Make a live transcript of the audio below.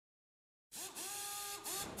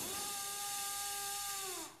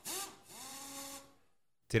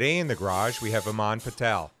Today in the garage, we have Aman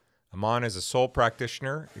Patel. Aman is a sole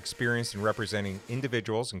practitioner experienced in representing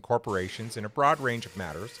individuals and corporations in a broad range of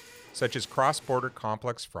matters, such as cross-border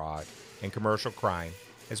complex fraud and commercial crime,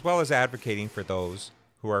 as well as advocating for those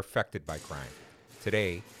who are affected by crime.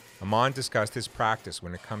 Today, Aman discussed his practice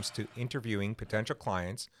when it comes to interviewing potential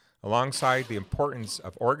clients, alongside the importance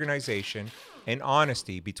of organization and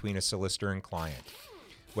honesty between a solicitor and client.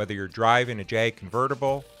 Whether you're driving a Jag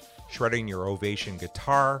convertible, shredding your Ovation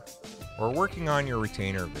guitar, or working on your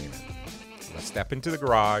retainer agreement, let's step into the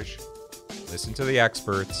garage, listen to the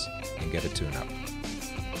experts, and get a tune-up.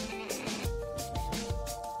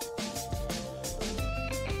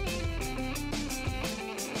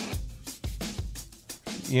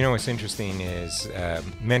 You know, what's interesting is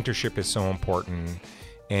mentorship is so important,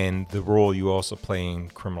 and the role you also play in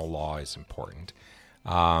criminal law is important.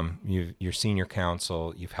 You're senior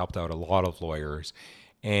counsel, you've helped out a lot of lawyers,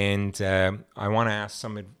 and I want to ask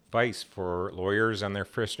some advice for lawyers on their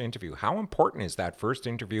first interview. How important is that first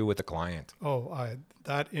interview with a client?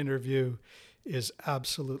 That interview is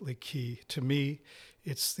absolutely key. To me,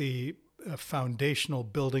 it's the foundational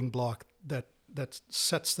building block that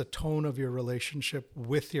sets the tone of your relationship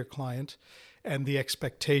with your client and the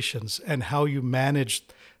expectations and how you manage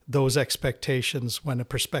those expectations when a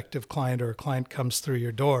prospective client or a client comes through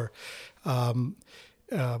your door.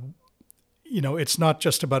 It's not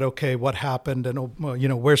just about, okay, what happened and,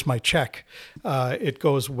 where's my check? It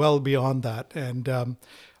goes well beyond that. And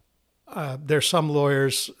there's some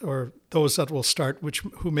lawyers or those that will start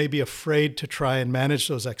who may be afraid to try and manage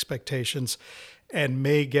those expectations and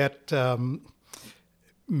may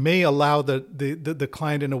allow the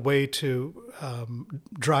client in a way to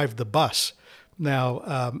drive the bus.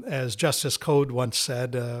 Now, as Justice Code once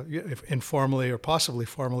said, informally or possibly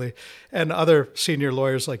formally, and other senior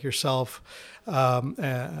lawyers like yourself, it's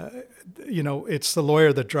the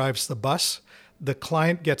lawyer that drives the bus. The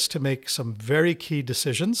client gets to make some very key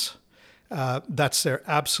decisions. That's their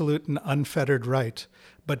absolute and unfettered right.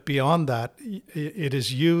 But beyond that, it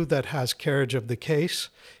is you that has carriage of the case.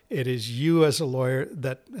 It is you as a lawyer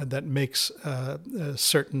that makes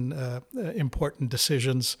certain important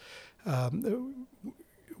decisions,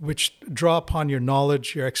 which draw upon your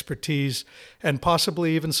knowledge, your expertise, and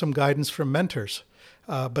possibly even some guidance from mentors.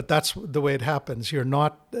 But that's the way it happens. You're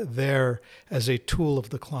not there as a tool of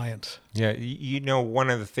the client. Yeah, one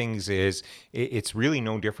of the things is it's really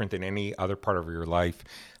no different than any other part of your life.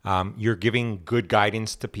 You're giving good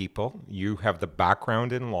guidance to people. You have the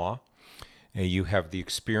background in law. You have the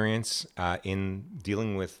experience in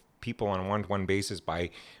dealing with people on a one-to-one basis by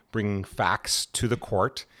bringing facts to the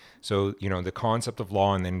court. So, the concept of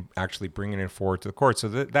law and then actually bringing it forward to the court. So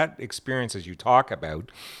that experience, as you talk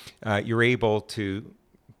about, you're able to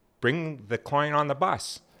bring the client on the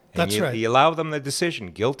bus. And That's right. You allow them the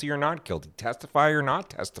decision, guilty or not guilty, testify or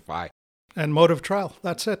not testify. And mode of trial.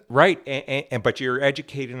 That's it. Right. But you're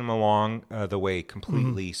educating them along the way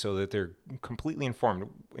completely so that they're completely informed.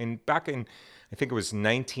 And back in, I think it was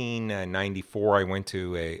 1994, I went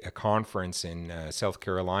to a conference in South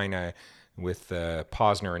Carolina with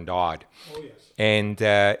Posner and Dodd. Oh, yes. And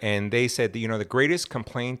they said that, the greatest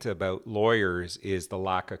complaint about lawyers is the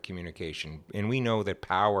lack of communication. And we know that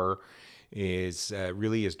power is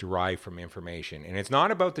really derived from information. And it's not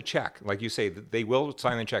about the check. Like you say, they will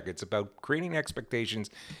sign the check. It's about creating expectations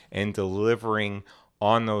and delivering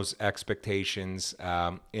on those expectations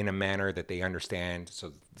in a manner that they understand,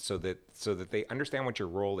 so that they understand what your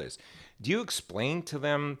role is. Do you explain to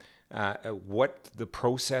them what the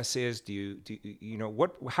process is?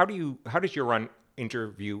 How does your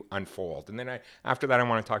interview unfold? And then after that, I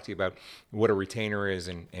want to talk to you about what a retainer is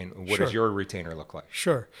and what Sure. does your retainer look like?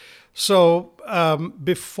 Sure. So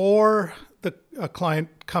before a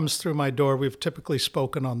client comes through my door, we've typically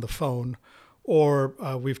spoken on the phone or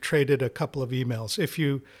we've traded a couple of emails. If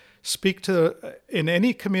you speak in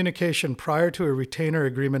any communication prior to a retainer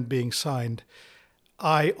agreement being signed,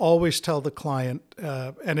 I always tell the client,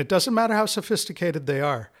 and it doesn't matter how sophisticated they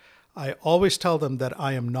are, I always tell them that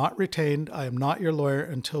I am not retained, I am not your lawyer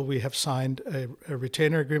until we have signed a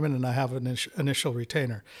retainer agreement and I have an initial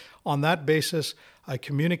retainer. On that basis, I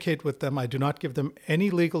communicate with them. I do not give them any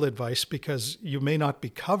legal advice because you may not be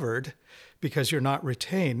covered because you're not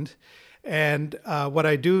retained. And what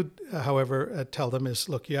I do, however, tell them is,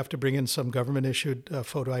 look, you have to bring in some government-issued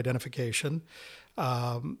photo identification.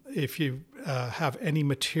 If you have any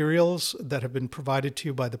materials that have been provided to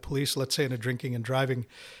you by the police, let's say in a drinking and driving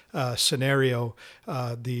scenario,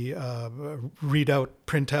 the readout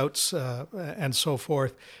printouts and so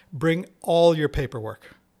forth, bring all your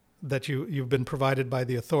paperwork. that you've been provided by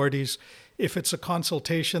the authorities. If it's a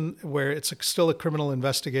consultation where it's still a criminal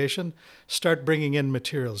investigation, start bringing in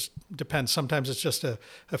materials. Depends. Sometimes it's just a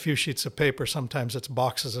few sheets of paper. Sometimes it's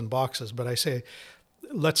boxes and boxes. But I say,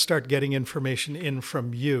 let's start getting information in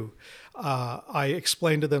from you. I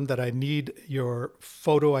explained to them that I need your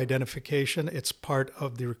photo identification. It's part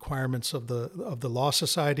of the requirements of the Law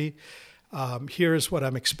Society. Here's what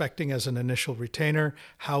I'm expecting as an initial retainer.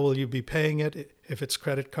 How will you be paying it? If it's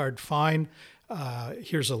credit card, fine.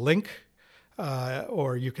 Here's a link.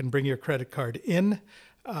 Or you can bring your credit card in.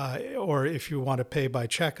 Or if you want to pay by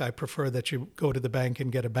check, I prefer that you go to the bank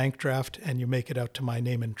and get a bank draft and you make it out to my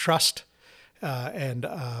name and trust. And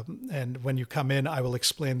when you come in, I will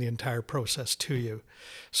explain the entire process to you.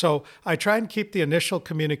 So I try and keep the initial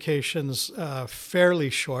communications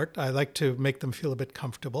fairly short. I like to make them feel a bit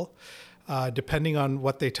comfortable. Depending on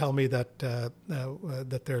what they tell me that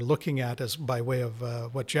they're looking at as by way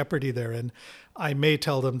of what jeopardy they're in, I may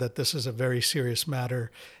tell them that this is a very serious matter,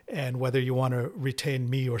 and whether you want to retain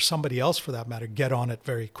me or somebody else for that matter, get on it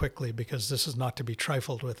very quickly, because this is not to be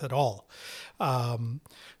trifled with at all.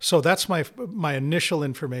 So that's my initial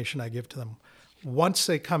information I give to them. Once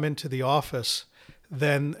they come into the office,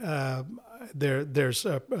 then there's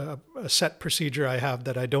a set procedure I have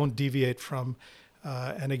that I don't deviate from.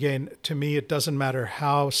 And again, to me, it doesn't matter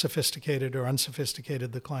how sophisticated or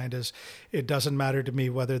unsophisticated the client is. It doesn't matter to me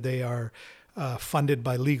whether they are funded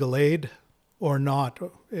by legal aid or not.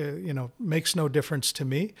 Makes no difference to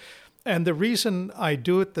me. And the reason I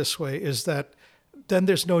do it this way is that then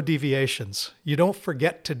there's no deviations. You don't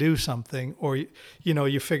forget to do something, or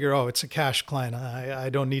you figure, oh, it's a cash client,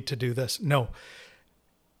 I don't need to do this. No.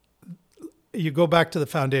 You go back to the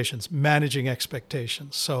foundations, managing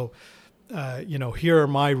expectations. So here are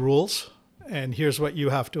my rules, and here's what you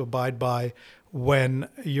have to abide by when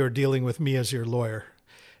you're dealing with me as your lawyer.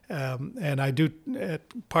 And I do,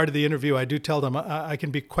 part of the interview, I do tell them I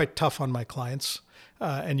can be quite tough on my clients,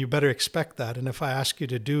 and you better expect that. And if I ask you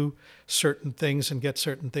to do certain things and get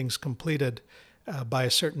certain things completed by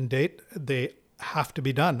a certain date, they have to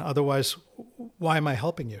be done. Otherwise, why am I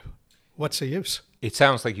helping you? What's the use? It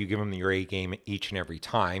sounds like you give them your A game each and every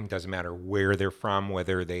time. Doesn't matter where they're from,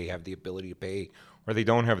 whether they have the ability to pay or they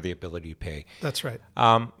don't have the ability to pay. That's right.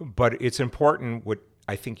 But it's important what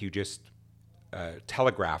I think you just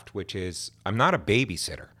telegraphed, which is I'm not a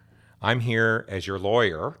babysitter. I'm here as your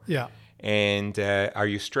lawyer. Yeah. And are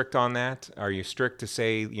you strict on that? Are you strict to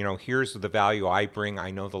say, here's the value I bring.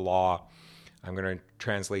 I know the law. I'm going to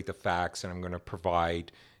translate the facts, and I'm going to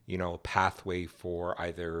provide, a pathway for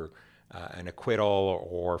either an acquittal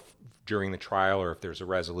or during the trial, or if there's a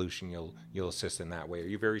resolution, you'll assist in that way. Are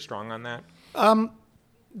you very strong on that?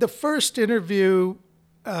 The first interview,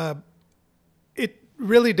 it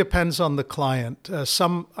really depends on the client.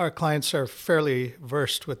 Our clients are fairly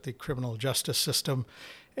versed with the criminal justice system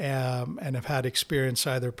and have had experience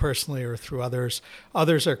either personally or through others.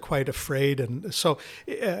 Others are quite afraid and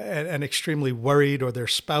extremely worried, or their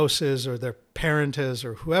spouses or their parent is,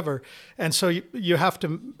 or whoever. And so you have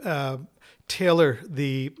to tailor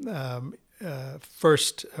the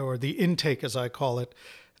first, or the intake, as I call it,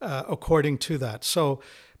 according to that. So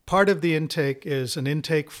part of the intake is an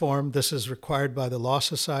intake form. This is required by the Law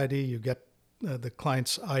Society. You get the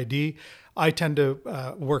client's ID. I tend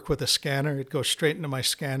to work with a scanner. It goes straight into my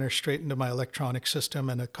scanner, straight into my electronic system,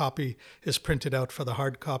 and a copy is printed out for the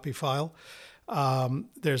hard copy file.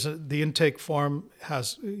 The intake form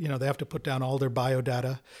has, they have to put down all their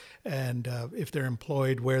biodata, and if they're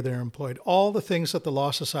employed, where they're employed. All the things that the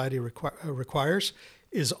Law Society requires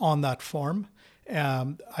is on that form.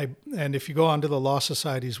 And if you go onto the Law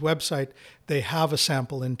Society's website, they have a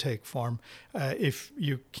sample intake form. If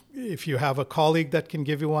you have a colleague that can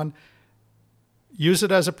give you one, use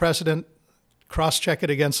it as a precedent, cross-check it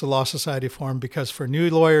against the Law Society form, because for new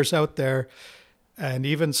lawyers out there, and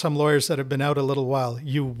even some lawyers that have been out a little while,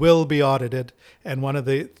 you will be audited. And one of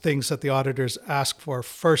the things that the auditors ask for,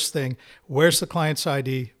 first thing, where's the client's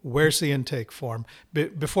ID? Where's the intake form?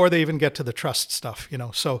 Before they even get to the trust stuff,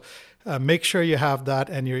 So make sure you have that,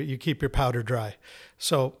 and you keep your powder dry.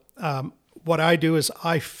 So what I do is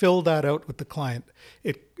I fill that out with the client.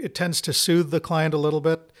 It tends to soothe the client a little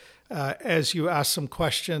bit. As you ask some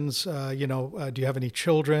questions, do you have any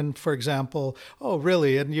children, for example? Oh,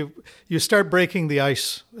 really? And you start breaking the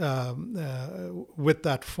ice with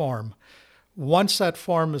that form. Once that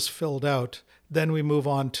form is filled out, then we move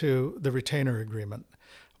on to the retainer agreement.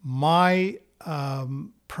 My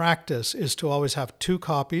practice is to always have two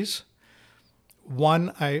copies.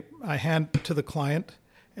 One I hand to the client,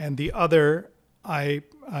 and the other I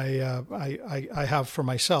have for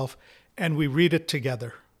myself, and we read it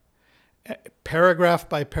together. paragraph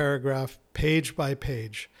by paragraph, page by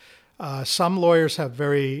page. Some lawyers have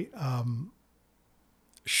very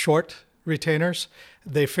short retainers.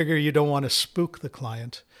 They figure you don't want to spook the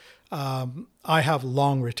client. I have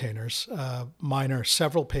long retainers. Mine are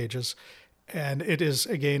several pages. And it is,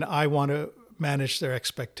 again, I want to manage their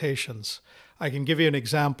expectations. I can give you an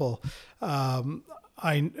example.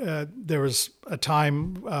 There was a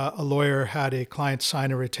time a lawyer had a client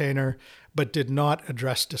sign a retainer but did not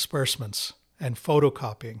address disbursements and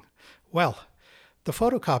photocopying. Well, the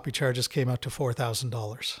photocopy charges came out to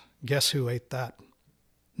 $4,000. Guess who ate that?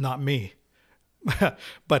 Not me.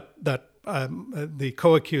 But that the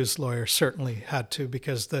co-accused lawyer certainly had to,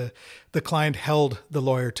 because the client held the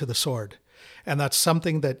lawyer to the sword. And that's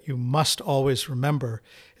something that you must always remember,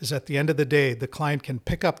 is at the end of the day, the client can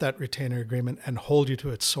pick up that retainer agreement and hold you to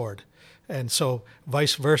its sword. And so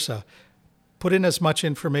vice versa. Put in as much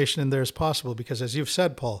information in there as possible, because as you've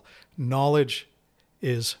said, Paul, knowledge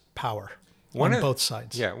is power on both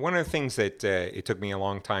sides. Yeah, one of the things that it took me a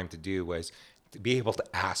long time to do was to be able to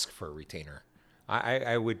ask for a retainer.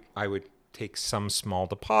 I would take some small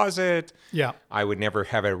deposit. Yeah. I would never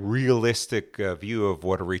have a realistic view of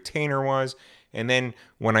what a retainer was. And then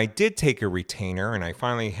when I did take a retainer and I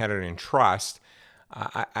finally had it in trust,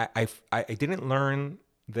 I didn't learn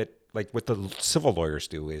that, like what the civil lawyers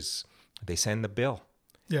do is they send the bill.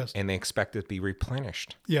 Yes. And they expect it to be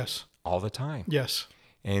replenished. Yes. All the time. Yes.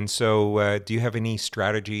 And so do you have any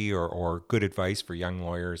strategy or good advice for young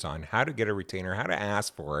lawyers on how to get a retainer, how to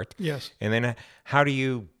ask for it? Yes. And then how do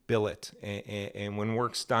you bill it? And when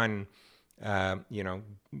work's done,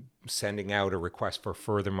 sending out a request for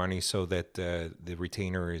further money so that the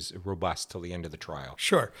retainer is robust till the end of the trial.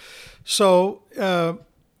 Sure. So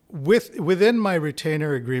within my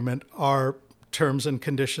retainer agreement are terms and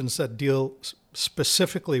conditions that deal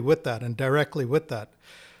specifically with that and directly with that.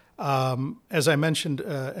 As I mentioned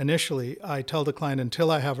initially, I tell the client,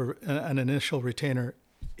 until I have an initial retainer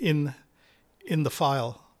in the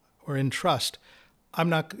file or in trust, I'm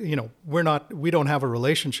not, we don't have a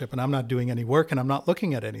relationship, and I'm not doing any work, and I'm not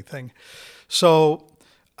looking at anything. So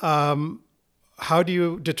how do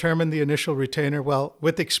you determine the initial retainer? Well,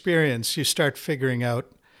 with experience, you start figuring out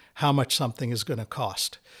how much something is going to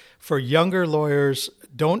cost. For younger lawyers,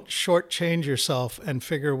 don't shortchange yourself and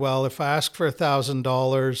figure, well, if I ask for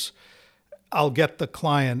 $1,000, I'll get the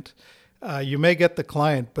client. You may get the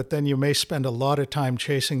client, but then you may spend a lot of time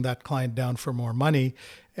chasing that client down for more money.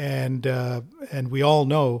 And we all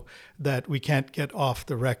know that we can't get off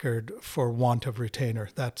the record for want of retainer.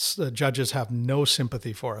 The judges have no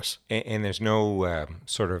sympathy for us. And there's no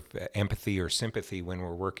sort of empathy or sympathy when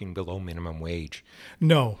we're working below minimum wage.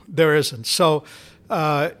 No, there isn't. So,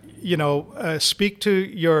 speak to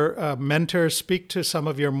your mentors, speak to some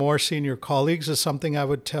of your more senior colleagues is something I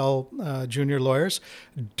would tell junior lawyers.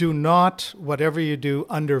 Do not, whatever you do,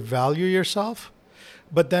 undervalue yourself,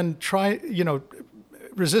 but then try,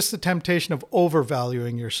 resist the temptation of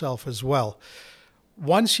overvaluing yourself as well.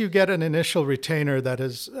 Once you get an initial retainer that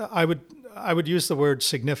is, I would use the word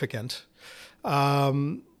significant. I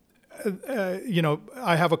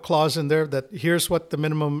have a clause in there that here's what the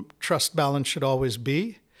minimum trust balance should always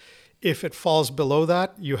be. If it falls below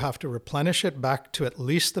that, you have to replenish it back to at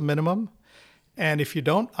least the minimum. And if you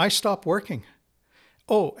don't, I stop working.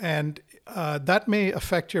 Oh, and that may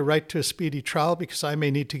affect your right to a speedy trial, because I may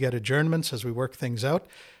need to get adjournments as we work things out.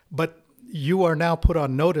 But you are now put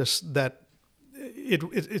on notice that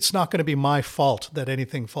it's not going to be my fault that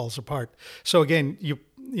anything falls apart. So again,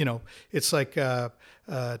 it's like,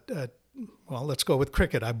 let's go with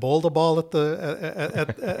cricket. I bowled a ball at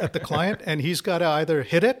the client, and he's got to either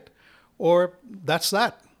hit it or that's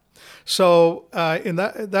that. So in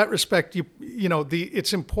that respect,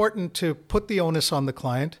 it's important to put the onus on the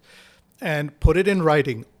client and put it in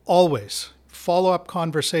writing always. Follow-up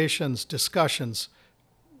conversations, discussions,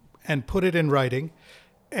 and put it in writing,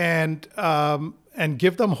 and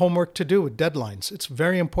give them homework to do with deadlines. It's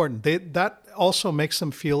very important. That also makes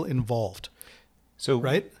them feel involved. So,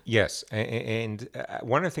 right? Yes. And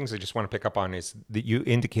one of the things I just want to pick up on is that you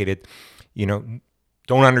indicated, don't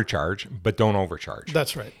undercharge, but don't overcharge.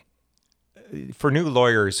 That's right. For new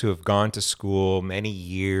lawyers who have gone to school many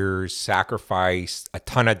years, sacrificed a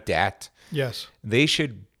ton of debt, yes, they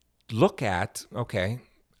should look at, okay,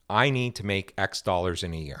 I need to make X dollars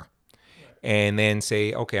in a year. Right. And then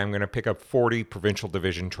say, okay, I'm going to pick up 40 provincial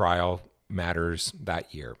division trial matters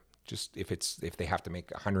that year. Just if they have to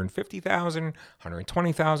make 150,000,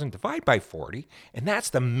 120,000, divide by 40, and that's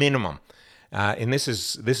the minimum. And this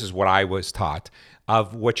is what I was taught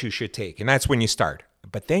of what you should take, and that's when you start.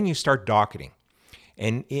 But then you start docketing.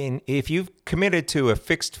 And if you've committed to a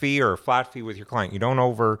fixed fee or a flat fee with your client, you don't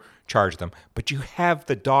overcharge them, but you have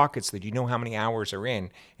the dockets that you know how many hours are in,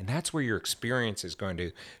 and that's where your experience is going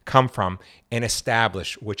to come from and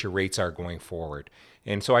establish what your rates are going forward.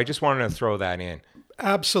 And so I just wanted to throw that in.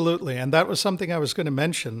 Absolutely. And that was something I was going to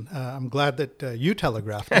mention. I'm glad that you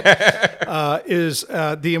telegraphed it, is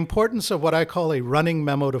the importance of what I call a running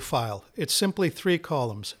memo to file. It's simply 3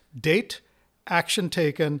 columns: date, action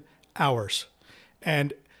taken, hours.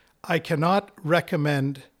 And I cannot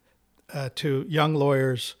recommend to young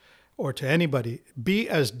lawyers or to anybody, be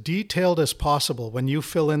as detailed as possible when you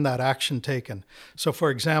fill in that action taken. So for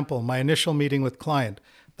example, my initial meeting with client,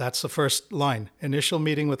 that's the first line: initial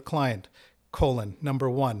meeting with client, number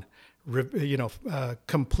 1,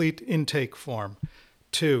 complete intake form.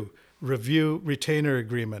 2, review retainer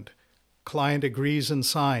agreement. Client agrees and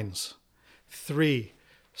signs. 3,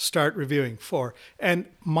 start reviewing. 4, and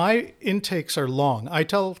my intakes are long. I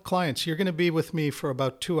tell clients, you're going to be with me for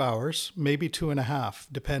about 2 hours, maybe 2.5,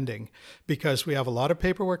 depending, because we have a lot of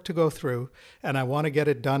paperwork to go through, and I want to get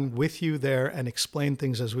it done with you there and explain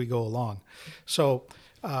things as we go along. So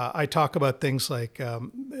I talk about things like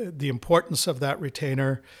the importance of that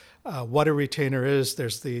retainer, what a retainer is.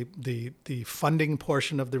 There's the funding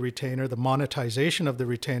portion of the retainer, the monetization of the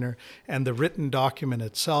retainer, and the written document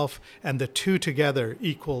itself, and the two together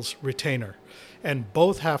equals retainer. And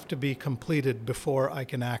both have to be completed before I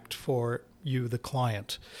can act for you, the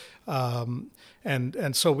client.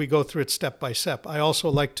 And so we go through it step by step. I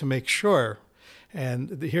also like to make sure,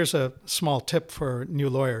 and here's a small tip for new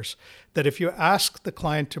lawyers, that if you ask the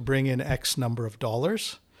client to bring in X number of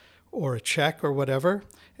dollars or a check or whatever,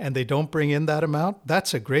 and they don't bring in that amount,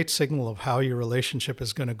 that's a great signal of how your relationship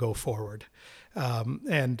is going to go forward.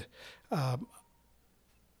 That's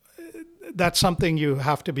something you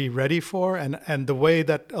have to be ready for. And the way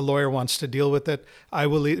that a lawyer wants to deal with it, I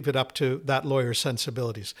will leave it up to that lawyer's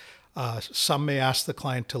sensibilities. Some may ask the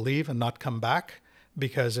client to leave and not come back,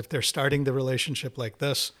 because if they're starting the relationship like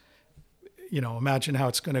this, imagine how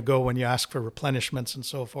it's going to go when you ask for replenishments and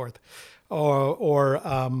so forth, or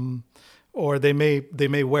they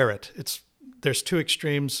may wear it. There's 2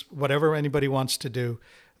 extremes. Whatever anybody wants to do,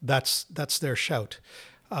 that's their shout.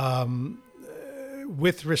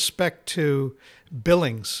 With respect to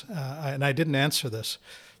billings, and I didn't answer this,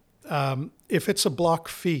 if it's a block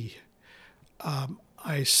fee,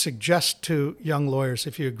 I suggest to young lawyers,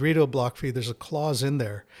 if you agree to a block fee, there's a clause in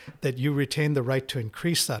there that you retain the right to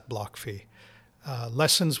increase that block fee.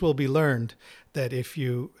 Lessons will be learned that if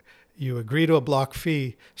you agree to a block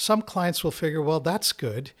fee, some clients will figure, well, that's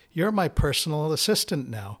good. You're my personal assistant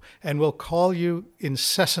now, and will call you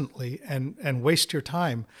incessantly and waste your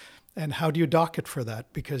time. And how do you docket for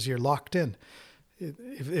that? Because you're locked in.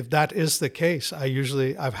 If that is the case,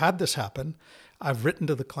 I've had this happen. I've written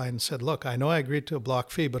to the client and said, look, I know I agreed to a block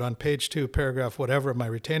fee, but on page 2, paragraph whatever of my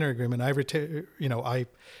retainer agreement, I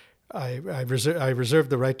reserve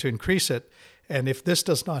the right to increase it. And if this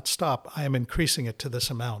does not stop, I am increasing it to this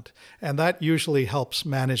amount. And that usually helps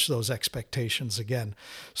manage those expectations again.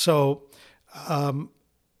 So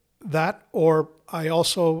or I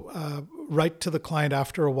also write to the client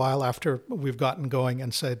after a while, after we've gotten going,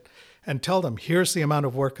 and tell them, here's the amount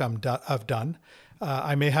of work I've done.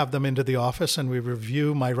 I may have them into the office and we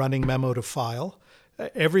review my running memo to file.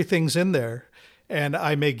 Everything's in there. And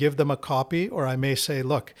I may give them a copy, or I may say,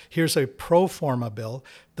 look, here's a pro forma bill.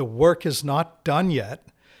 The work is not done yet.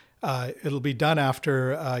 It'll be done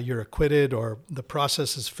after you're acquitted or the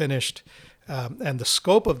process is finished. And the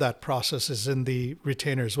scope of that process is in the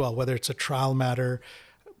retainer as well, whether it's a trial matter.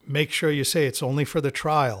 Make sure you say it's only for the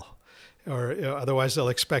trial, or otherwise they'll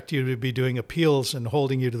expect you to be doing appeals and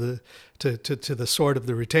holding you to the sword of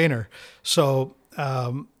the retainer. So,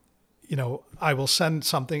 I will send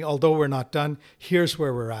something, although we're not done, here's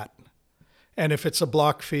where we're at. And if it's a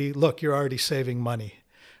block fee, look, you're already saving money.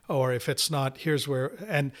 Or if it's not, here's where,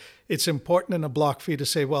 and it's important in a block fee to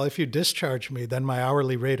say, well, if you discharge me, then my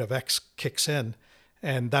hourly rate of X kicks in.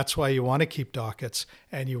 And that's why you want to keep dockets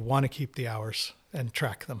and you want to keep the hours and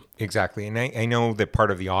track them. Exactly. And I know that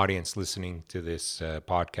part of the audience listening to this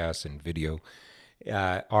podcast and video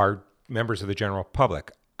are members of the general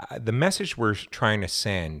public. The message we're trying to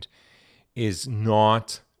send is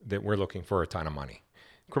not that we're looking for a ton of money.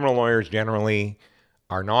 Criminal lawyers generally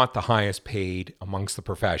are not the highest paid amongst the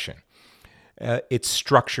profession. It's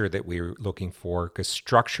structure that we're looking for, because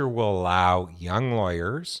structure will allow young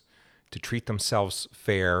lawyers to treat themselves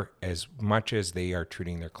fair as much as they are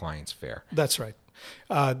treating their clients fair. That's right.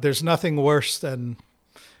 There's nothing worse than,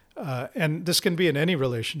 and this can be in any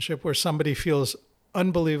relationship, where somebody feels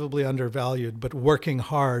unbelievably undervalued, but working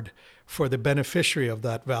hard for the beneficiary of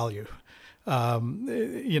that value.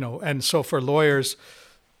 And so for lawyers,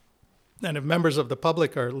 and if members of the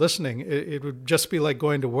public are listening, it would just be like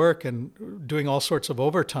going to work and doing all sorts of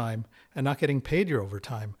overtime and not getting paid your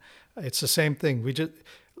overtime. It's the same thing.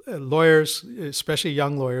 Lawyers, especially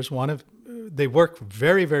young lawyers, they work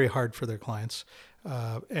very, very hard for their clients,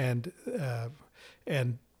 and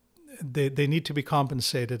they need to be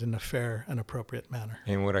compensated in a fair and appropriate manner.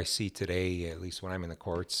 And what I see today, at least when I'm in the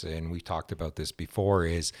courts, and we talked about this before,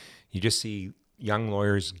 is you just see young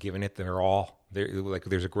lawyers giving it their all.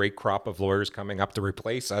 There's a great crop of lawyers coming up to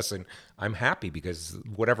replace us, and I'm happy because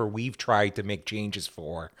whatever we've tried to make changes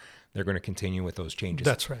for, they're going to continue with those changes.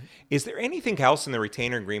 That's right. Is there anything else in the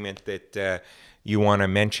retainer agreement that you want to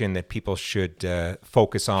mention that people should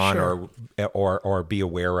focus on Sure. or be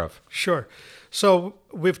aware of? Sure. So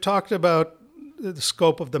we've talked about the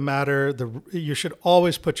scope of the matter. You should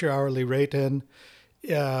always put your hourly rate in.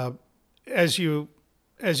 As you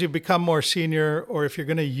become more senior, or if you're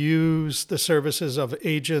going to use the services of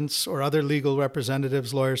agents or other legal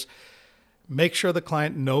representatives, lawyers, make sure the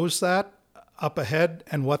client knows that up ahead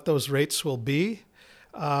and what those rates will be.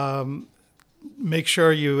 Make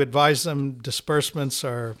sure you advise them disbursements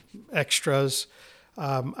are extras.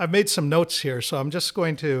 I've made some notes here, so I'm just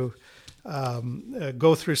going to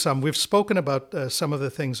go through some. We've spoken about some of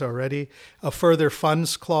the things already. A further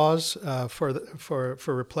funds clause for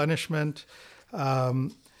replenishment.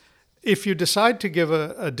 If you decide to give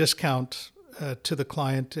a discount to the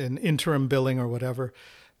client in interim billing or whatever,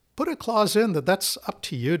 put a clause in that's up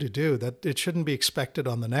to you to do, that it shouldn't be expected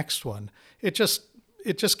on the next one. It just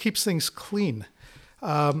keeps things clean.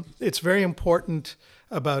 It's very important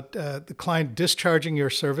about the client discharging your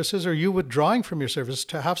services or you withdrawing from your service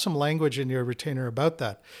to have some language in your retainer about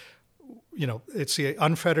that. It's the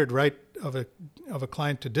unfettered right of a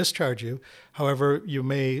client to discharge you. However, you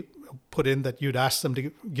may put in that you'd ask them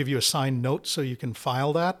to give you a signed note so you can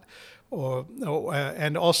file that.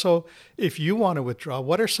 And also, if you want to withdraw,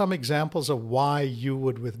 what are some examples of why you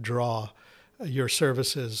would withdraw your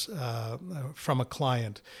services from a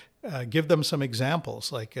client? Give them some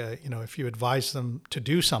examples, like, if you advise them to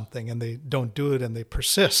do something and they don't do it and they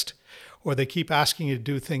persist, or they keep asking you to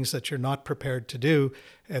do things that you're not prepared to do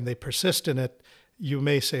and they persist in it, you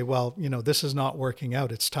may say, well, this is not working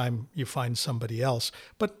out. It's time you find somebody else.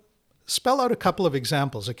 But spell out a couple of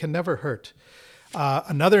examples. It can never hurt.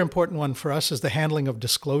 Another important one for us is the handling of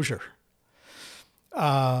disclosure.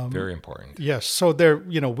 Very important. Yes. So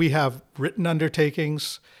we have written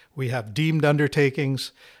undertakings, we have deemed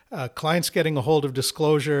undertakings. Clients getting a hold of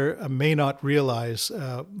disclosure may not realize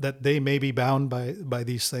that they may be bound by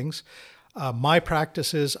these things. My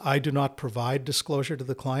practice is I do not provide disclosure to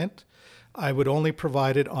the client. I would only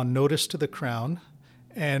provide it on notice to the Crown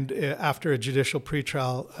and after a judicial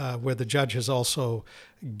pretrial where the judge has also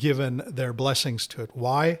given their blessings to it.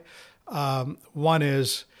 Why? One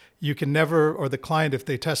is you can never, or the client, if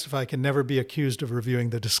they testify, can never be accused of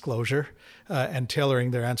reviewing the disclosure and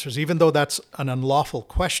tailoring their answers. Even though that's an unlawful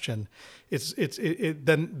question,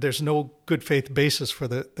 then there's no good faith basis for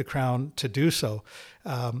the Crown to do so.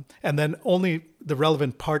 And then only the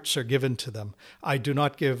relevant parts are given to them. I do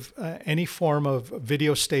not give any form of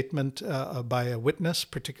video statement by a witness,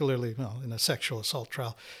 particularly in a sexual assault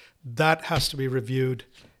trial. That has to be reviewed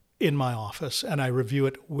in my office, and I review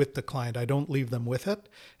it with the client. I don't leave them with it.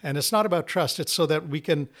 And it's not about trust. It's so that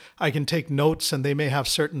I can take notes, and they may have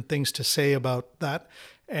certain things to say about that.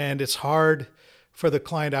 And it's hard for the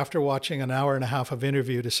client, after watching an hour and a half of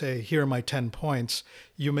interview, to say, here are my 10 points.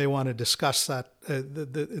 You may want to discuss that,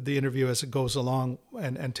 the interview as it goes along,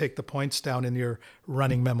 and take the points down in your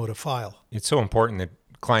running memo to file. It's so important that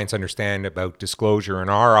clients understand about disclosure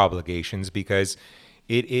and our obligations, because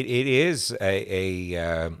it is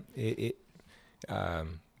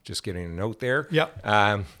just getting a note there. Yeah.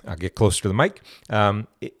 I'll get closer to the mic.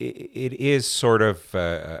 It is sort of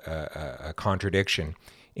a contradiction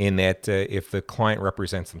in that if the client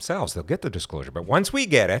represents themselves, they'll get the disclosure. But once we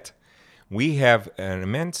get it, we have an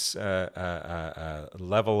immense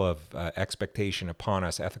level of expectation upon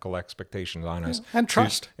us, ethical expectations on us. And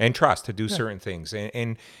trust. To do certain things.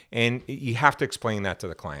 And you have to explain that to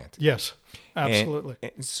the client. Yes, absolutely.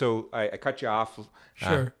 And so I cut you off.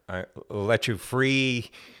 Sure. I'll let you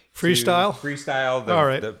freestyle All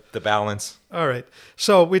right. the balance. All right.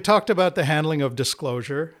 So we talked about the handling of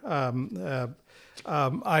disclosure.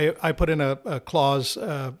 I put in a clause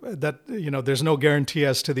that there's no guarantee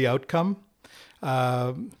as to the outcome. I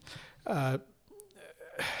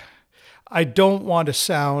don't want to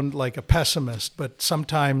sound like a pessimist, but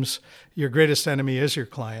sometimes your greatest enemy is your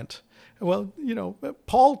client. Well,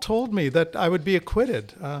 Paul told me that I would be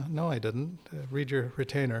acquitted. No, I didn't. Read your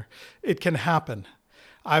retainer. It can happen.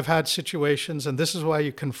 I've had situations, and this is why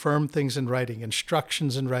you confirm things in writing,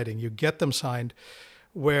 instructions in writing. You get them signed,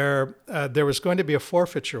 where there was going to be a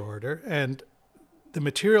forfeiture order, and the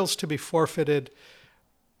materials to be forfeited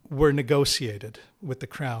were negotiated with the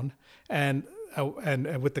Crown and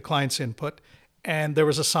with the client's input, and there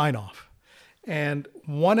was a sign-off. And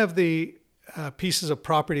one of the pieces of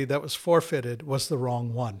property that was forfeited was the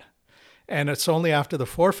wrong one. And it's only after the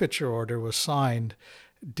forfeiture order was signed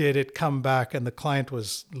did it come back, and the client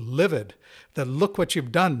was livid that, look what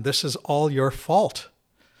you've done. This is all your fault.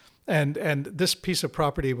 And this piece of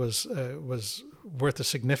property was worth a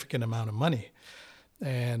significant amount of money.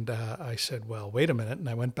 And I said, well, wait a minute. And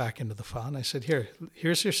I went back into the file and I said,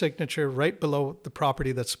 here's your signature right below the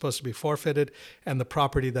property that's supposed to be forfeited and the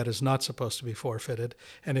property that is not supposed to be forfeited.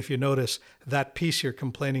 And if you notice, that piece you're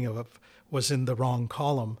complaining of was in the wrong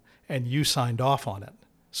column and you signed off on it.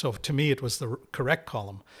 So to me, it was the correct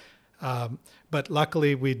column. But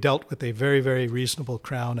luckily, we dealt with a very, very reasonable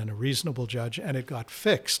Crown and a reasonable judge, and it got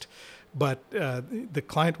fixed. But the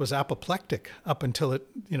client was apoplectic up until it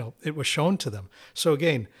was shown to them. So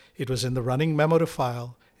again, it was in the running memo to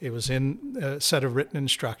file. It was in a set of written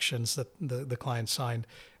instructions that the client signed,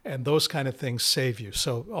 and those kind of things save you.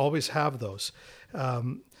 So always have those.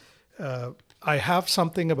 I have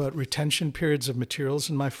something about retention periods of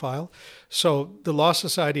materials in my file. So the Law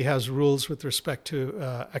Society has rules with respect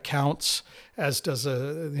to accounts, as does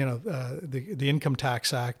the Income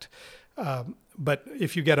Tax Act. But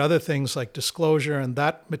if you get other things like disclosure and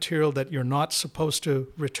that material that you're not supposed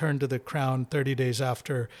to return to the Crown 30 days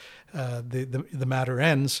after the matter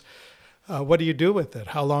ends, what do you do with it?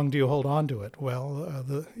 How long do you hold on to it? Well,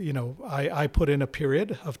 I put in a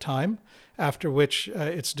period of time after which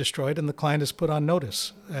it's destroyed and the client is put on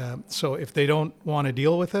notice. So if they don't want to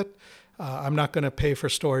deal with it, I'm not going to pay for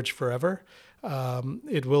storage forever.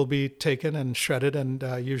 It will be taken and shredded, and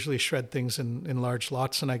usually shred things in large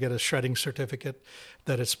lots, and I get a shredding certificate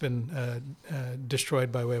that it's been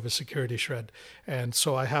destroyed by way of a security shred. And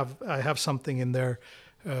so I have something in there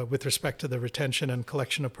with respect to the retention and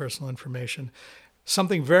collection of personal information.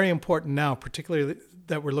 Something very important now, particularly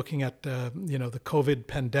that we're looking at, the COVID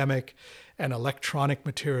pandemic and electronic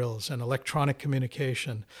materials and electronic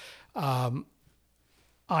communication.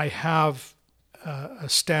 I have a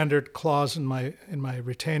standard clause in my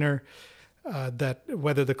retainer that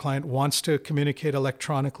whether the client wants to communicate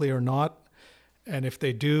electronically or not, and if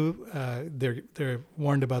they do, they're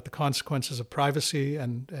warned about the consequences of privacy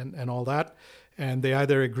and all that. And they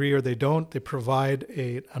either agree or they don't. They provide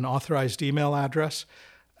an authorized email address.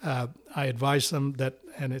 I advise them that,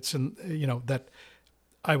 and it's that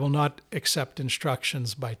I will not accept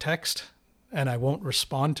instructions by text, and I won't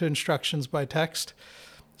respond to instructions by text.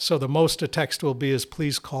 So the most a text will be is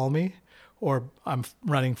please call me, or I'm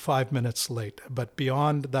running 5 minutes late. But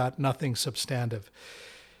beyond that, nothing substantive.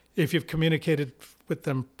 If you've communicated with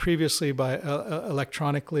them previously by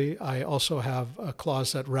electronically, I also have a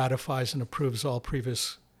clause that ratifies and approves all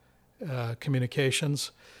previous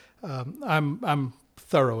communications. I'm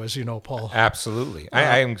thorough, as you know, Paul. Absolutely.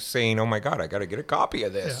 I am saying, oh my God, I got to get a copy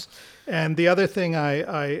of this. Yeah. And the other thing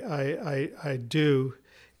I do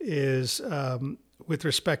is with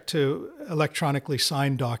respect to electronically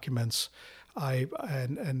signed documents,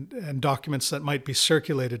 and documents that might be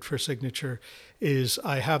circulated for signature, is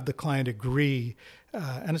I have the client agree,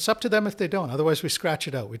 and it's up to them if they don't. Otherwise, we scratch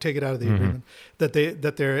it out. We take it out of the agreement, that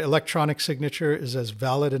their electronic signature is as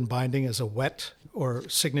valid and binding as a wet or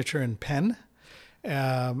signature in pen,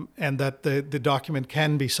 and that the document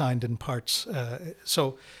can be signed in parts.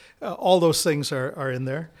 So all those things are in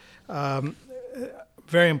there.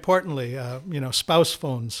 Very importantly, spouse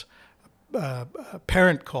phones,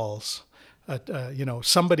 parent calls,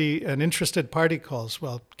 somebody, an interested party calls.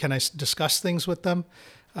 Well, can I discuss things with them?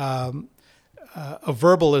 A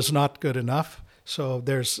verbal is not good enough. So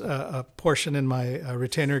there's a portion in my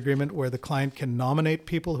retainer agreement where the client can nominate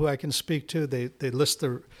people who I can speak to. They list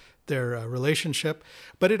their relationship.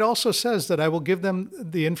 But it also says that I will give them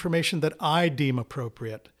the information that I deem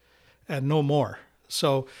appropriate and no more.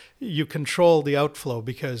 So you control the outflow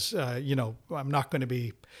because, I'm not going to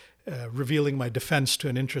be revealing my defense to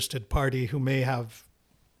an interested party who may have,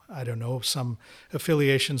 I don't know, some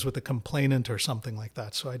affiliations with the complainant or something like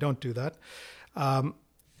that. So I don't do that.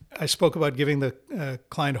 I spoke about giving the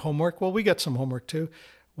client homework. Well, we get some homework too.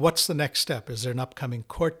 What's the next step? Is there an upcoming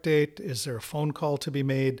court date? Is there a phone call to be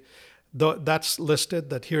made? That's listed,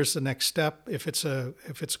 that here's the next step. If it's a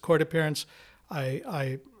court appearance,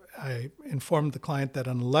 I I informed the client that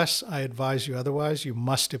unless I advise you otherwise, you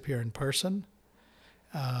must appear in person.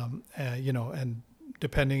 And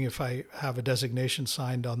depending if I have a designation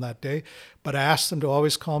signed on that day. But I ask them to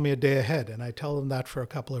always call me a day ahead, and I tell them that for a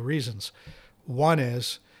couple of reasons. One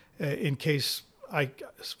is in case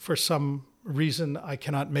for some reason I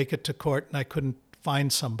cannot make it to court and I couldn't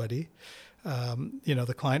find somebody,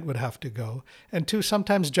 the client would have to go. And two,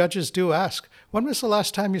 sometimes judges do ask, when was the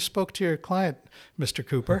last time you spoke to your client, Mr.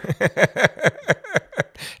 Cooper?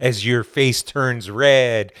 As your face turns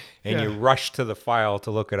red and you rush to the file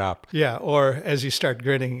to look it up. Yeah, or as you start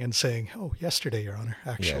grinning and saying, "Oh, yesterday, Your Honor,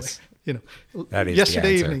 actually." Yes. That is yesterday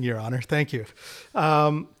the answer. evening, Your Honor, thank you.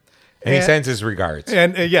 And he sends his regards.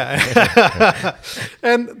 And and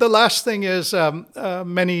the last thing is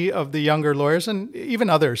many of the younger lawyers and even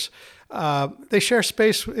others, they share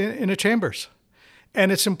space in a chambers.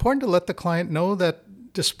 And it's important to let the client know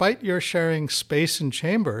that despite your sharing space in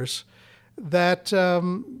chambers, that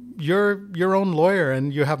you're your own lawyer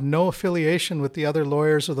and you have no affiliation with the other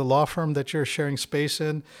lawyers of the law firm that you're sharing space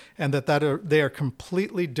in, and they are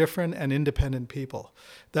completely different and independent people.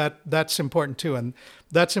 That's important too, and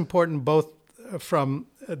that's important both from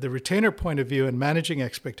the retainer point of view and managing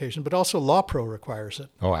expectations, but also Law Pro requires it.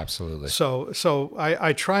 Oh, absolutely. So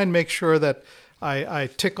I try and make sure that I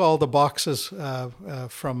tick all the boxes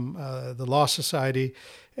from the Law Society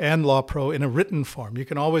and Law Pro in a written form. You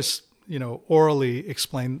can always orally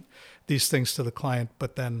explain these things to the client,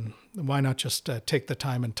 but then why not just take the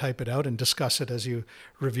time and type it out and discuss it as you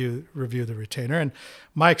review the retainer? And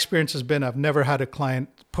my experience has been I've never had a client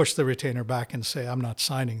push the retainer back and say, "I'm not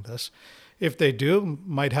signing this." If they do,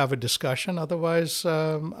 might have a discussion. Otherwise,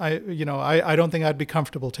 I don't think I'd be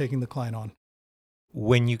comfortable taking the client on.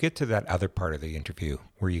 When you get to that other part of the interview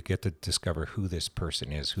where you get to discover who this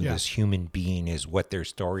person is, who this human being is, what their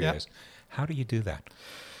story is, how do you do that?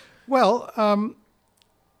 Well,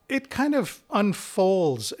 it kind of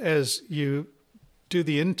unfolds as you do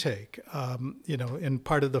the intake. In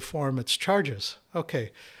part of the form, it's charges.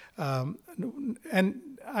 Okay. And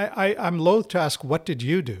I'm loath to ask, what did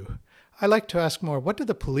you do? I like to ask more, what did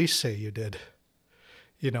the police say you did?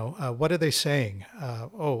 What are they saying?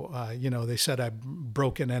 They said I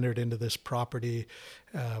broke and entered into this property.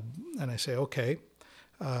 And I say, okay,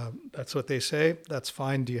 that's what they say. That's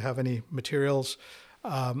fine. Do you have any materials?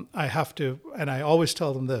 I have to, and I always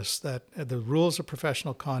tell them this, that the rules of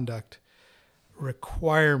professional conduct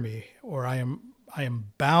require me, or I am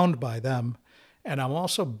bound by them, and I'm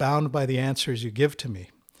also bound by the answers you give to me.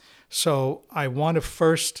 So I want to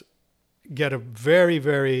first get a very,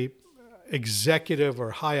 very executive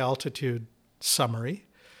or high altitude summary.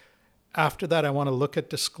 After that, I want to look at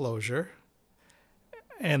disclosure,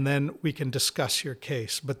 and then we can discuss your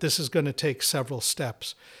case. But this is going to take several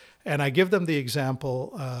steps. And I give them the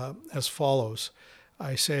example as follows.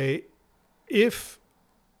 I say, if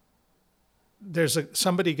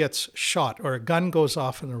somebody gets shot or a gun goes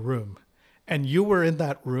off in a room and you were in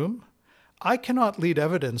that room, I cannot lead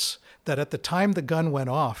evidence that at the time the gun went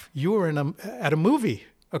off, you were at a movie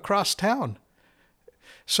across town.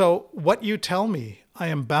 So what you tell me, I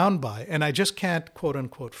am bound by, and I just can't, quote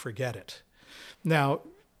unquote, forget it. Now,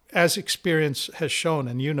 as experience has shown,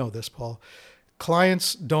 and you know this, Paul,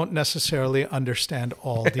 clients don't necessarily understand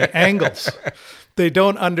all the angles. They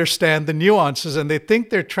don't understand the nuances, and they think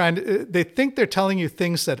they're telling you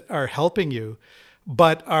things that are helping you,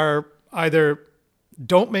 but are either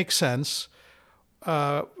don't make sense,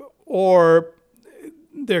 or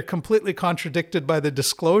they're completely contradicted by the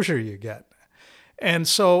disclosure you get. And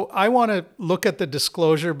so I want to look at the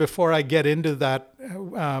disclosure before I get into that.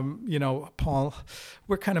 Paul,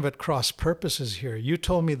 we're kind of at cross purposes here. You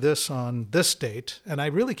told me this on this date, and I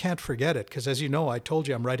really can't forget it because, as you know, I told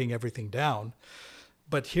you I'm writing everything down.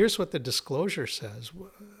 But here's what the disclosure says.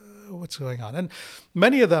 What's going on? And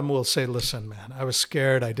many of them will say, listen, man, I was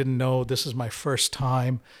scared. I didn't know. This is my first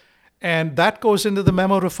time. And that goes into the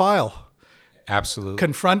memo to file. Absolutely.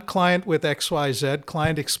 Confront client with XYZ.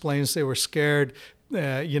 Client explains they were scared,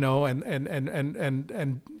 have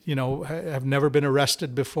never been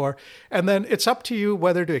arrested before. And then it's up to you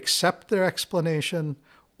whether to accept their explanation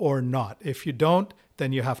or not. If you don't,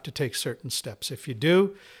 then you have to take certain steps. If you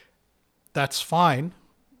do, that's fine.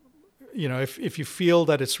 If you feel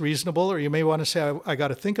that it's reasonable, or you may want to say, I got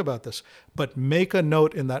to think about this, but make a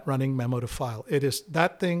note in that running memo to file. It is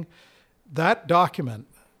that document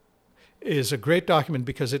is a great document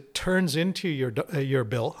because it turns into your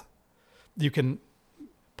bill. You can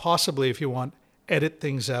possibly, if you want, edit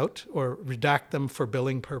things out or redact them for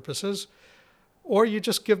billing purposes, or you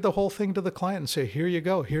just give the whole thing to the client and say, here you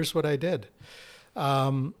go, here's what I did.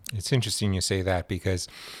 It's interesting you say that, because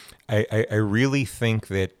I really think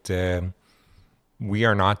that we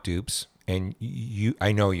are not dupes, and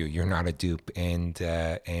I know you're not a dupe, and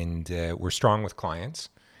we're strong with clients,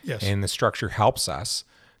 Yes. and the structure helps us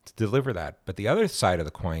to deliver that. But the other side of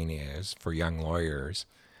the coin is, for young lawyers,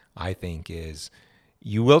 I think, is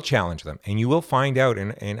you will challenge them and you will find out.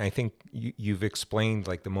 And I think you've explained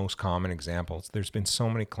like the most common examples. There's been so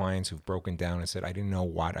many clients who've broken down and said, I didn't know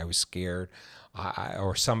what, I was scared.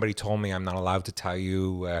 Or somebody told me I'm not allowed to tell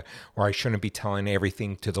you, or I shouldn't be telling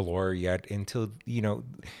everything to the lawyer yet, until,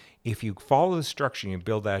 if you follow the structure and you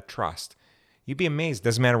build that trust, you'd be amazed.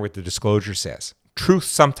 Doesn't matter what the disclosure says. Truth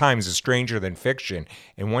sometimes is stranger than fiction.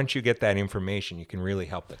 And once you get that information, you can really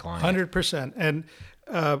help the client. 100%. And,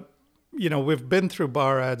 we've been through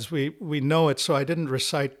bar ads. We know it. So I didn't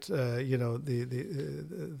recite, the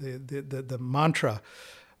mantra.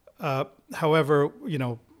 However,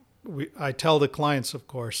 I tell the clients, of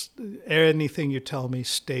course, anything you tell me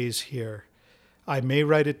stays here. I may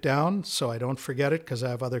write it down so I don't forget it, because I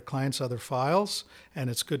have other clients, other files, and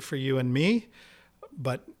it's good for you and me.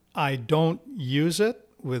 But I don't use it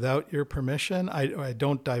without your permission. I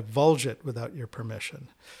don't divulge it without your permission.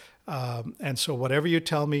 And so whatever you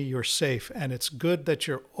tell me, you're safe. And it's good that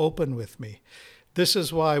you're open with me. This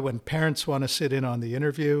is why when parents want to sit in on the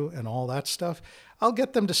interview and all that stuff, I'll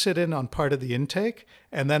get them to sit in on part of the intake.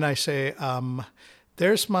 And then I say,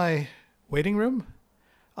 there's my waiting room.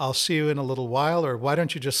 I'll see you in a little while, or why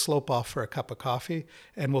don't you just slope off for a cup of coffee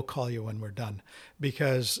and we'll call you when we're done.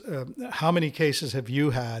 Because how many cases have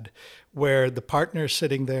you had where the partner's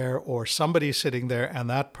sitting there or somebody's sitting there and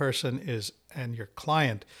that person is, and your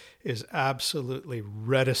client is absolutely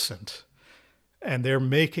reticent, and they're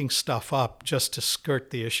making stuff up just to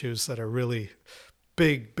skirt the issues that are really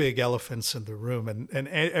big elephants in the room, and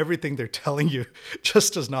everything they're telling you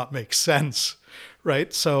just does not make sense,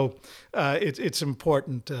 right? So it's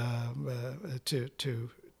important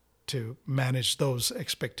to manage those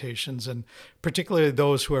expectations, and particularly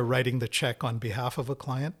those who are writing the check on behalf of a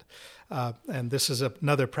client. And this is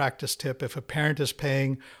another practice tip: if a parent is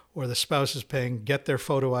paying or the spouse is paying, get their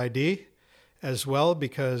photo ID as well,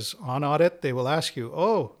 because on audit they will ask you,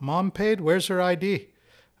 "Oh, mom paid. Where's her ID?"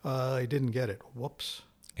 I didn't get it. Whoops.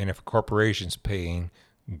 And if a corporation's paying,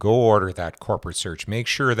 go order that corporate search. Make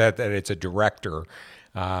sure that it's a director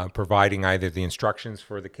providing either the instructions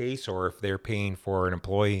for the case, or if they're paying for an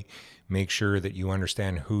employee, make sure that you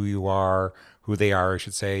understand who they are, I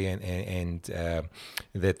should say, and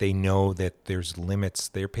that they know that there's limits.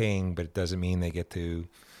 They're paying, but it doesn't mean they get to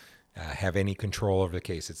have any control over the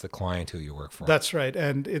case. It's the client who you work for. That's right.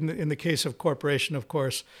 And in the case of corporation, of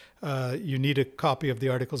course, you need a copy of the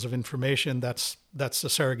Articles of Information. That's the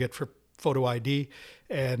surrogate for photo ID,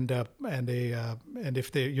 and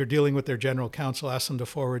if you're dealing with their general counsel, ask them to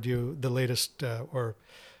forward you the latest or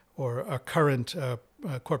a current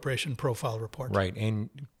corporation profile report. Right. And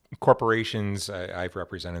corporations, I've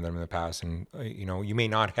represented them in the past, and you may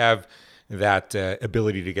not have that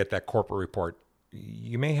ability to get that corporate report.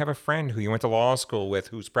 You may have a friend who you went to law school with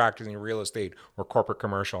who's practicing real estate or corporate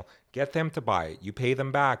commercial. Get them to buy it. You pay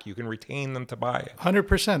them back. You can retain them to buy it.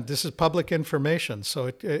 100%. This is public information.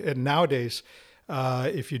 So nowadays,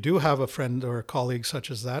 if you do have a friend or a colleague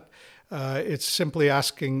such as that, it's simply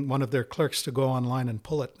asking one of their clerks to go online and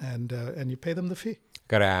pull it, and you pay them the fee.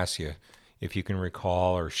 Got to ask you if you can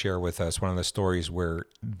recall or share with us one of the stories where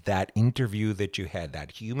that interview that you had,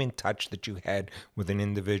 that human touch that you had with an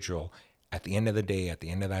individual, at the end of the day, at the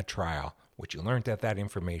end of that trial, what you learned that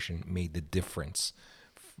information made the difference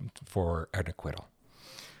for an acquittal.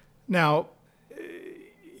 Now,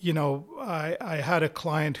 I had a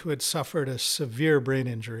client who had suffered a severe brain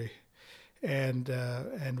injury and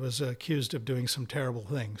was accused of doing some terrible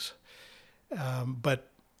things. But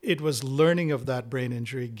it was learning of that brain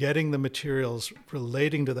injury, getting the materials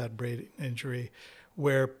relating to that brain injury,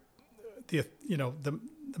 where the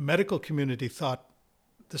medical community thought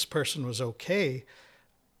this person was okay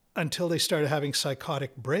until they started having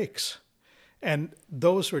psychotic breaks. And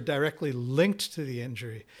those were directly linked to the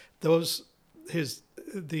injury.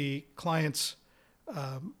 The client's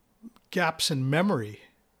gaps in memory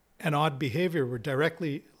and odd behavior were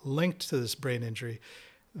directly linked to this brain injury.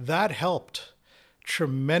 That helped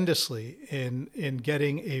tremendously in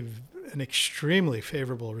getting an extremely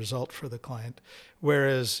favorable result for the client.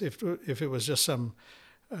 Whereas if it was just some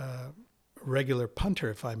regular punter,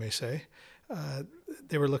 if I may say,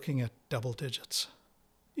 they were looking at double digits,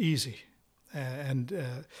 easy, and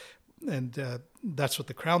that's what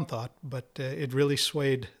the Crown thought. But it really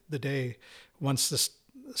swayed the day once this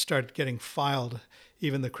started getting filed.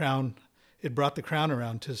 Even the Crown it brought the crown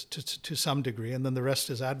around to some degree. And then the rest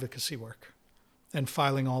is advocacy work and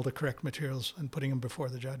filing all the correct materials and putting them before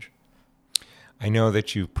the judge. I know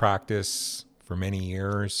that you've practiced for many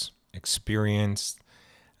years, experienced.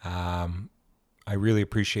 I really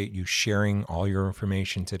appreciate you sharing all your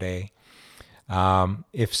information today.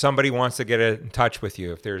 If somebody wants to get in touch with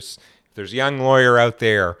you, if there's a young lawyer out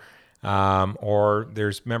there, or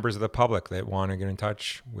there's members of the public that want to get in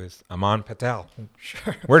touch with Aman Patel,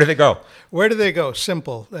 Sure. Where do they go? Where do they go?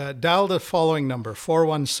 Simple. Dial the following number,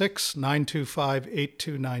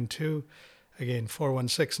 416-925-8292. Again,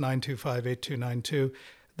 416-925-8292.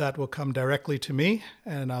 That will come directly to me,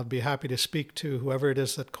 and I'll be happy to speak to whoever it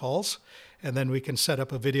is that calls. And then we can set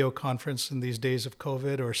up a video conference in these days of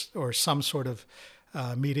COVID or some sort of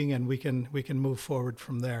meeting, and we can move forward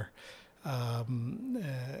from there.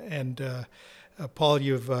 Paul,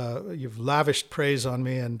 you've lavished praise on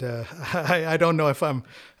me, and I don't know if I'm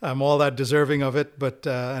all that deserving of it, but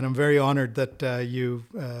and I'm very honored that you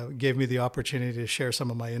gave me the opportunity to share some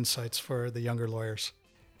of my insights for the younger lawyers.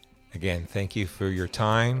 Again, thank you for your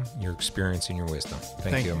time, your experience, and your wisdom.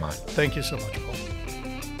 Thank you, Aman. Thank you so much, Paul.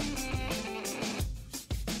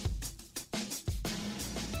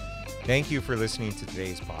 Thank you for listening to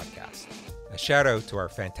today's podcast. A shout out to our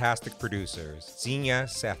fantastic producers, Zenia,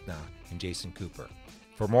 Sethna, and Jason Cooper.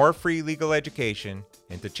 For more free legal education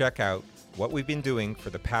and to check out what we've been doing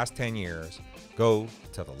for the past 10 years, go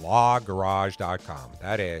to thelawgarage.com.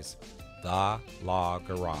 That is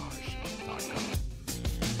thelawgarage.com.